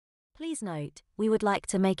Please note, we would like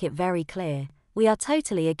to make it very clear, we are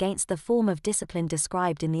totally against the form of discipline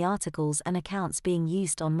described in the articles and accounts being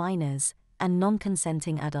used on minors and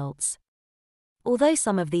non-consenting adults. Although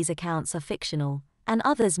some of these accounts are fictional, and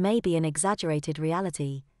others may be an exaggerated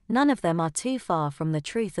reality, none of them are too far from the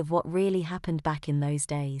truth of what really happened back in those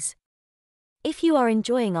days. If you are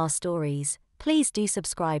enjoying our stories, please do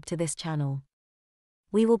subscribe to this channel.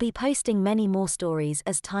 We will be posting many more stories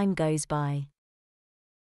as time goes by.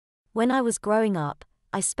 When I was growing up,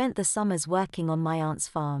 I spent the summers working on my aunt's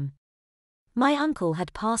farm. My uncle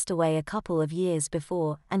had passed away a couple of years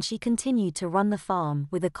before, and she continued to run the farm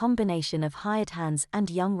with a combination of hired hands and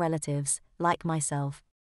young relatives, like myself.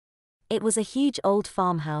 It was a huge old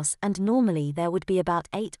farmhouse, and normally there would be about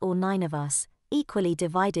 8 or 9 of us, equally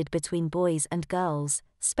divided between boys and girls,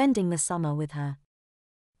 spending the summer with her.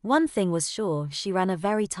 One thing was sure, she ran a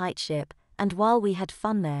very tight ship, and while we had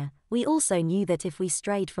fun there, we also knew that if we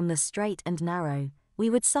strayed from the straight and narrow, we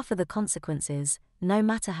would suffer the consequences, no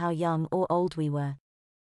matter how young or old we were.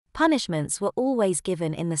 Punishments were always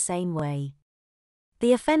given in the same way.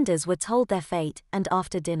 The offenders were told their fate, and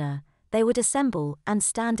after dinner, they would assemble and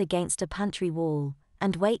stand against a pantry wall,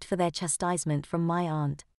 and wait for their chastisement from my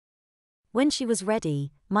aunt. When she was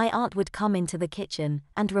ready, my aunt would come into the kitchen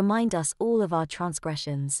and remind us all of our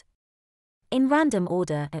transgressions. In random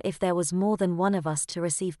order, if there was more than one of us to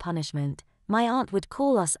receive punishment, my aunt would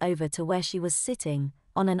call us over to where she was sitting,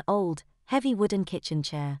 on an old, heavy wooden kitchen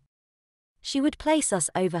chair. She would place us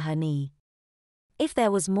over her knee. If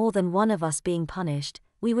there was more than one of us being punished,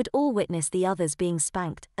 we would all witness the others being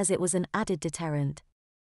spanked, as it was an added deterrent.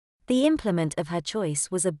 The implement of her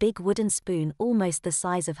choice was a big wooden spoon almost the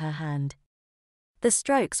size of her hand. The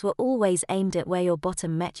strokes were always aimed at where your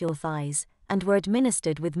bottom met your thighs, and were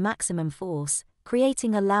administered with maximum force,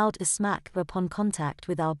 creating a loud smack upon contact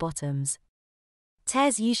with our bottoms.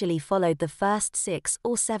 Tears usually followed the first 6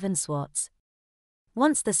 or 7 swats.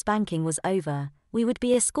 Once the spanking was over, we would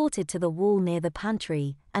be escorted to the wall near the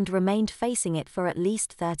pantry, and remained facing it for at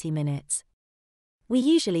least 30 minutes. We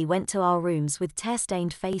usually went to our rooms with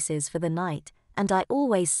tear-stained faces for the night, and I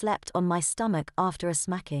always slept on my stomach after a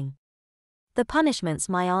smacking. The punishments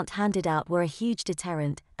my aunt handed out were a huge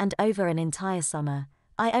deterrent, and over an entire summer,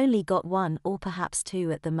 I only got 1 or perhaps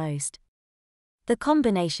 2 at the most. The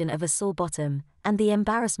combination of a sore bottom, and the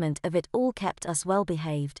embarrassment of it all kept us well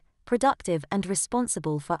behaved, productive and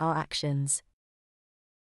responsible for our actions.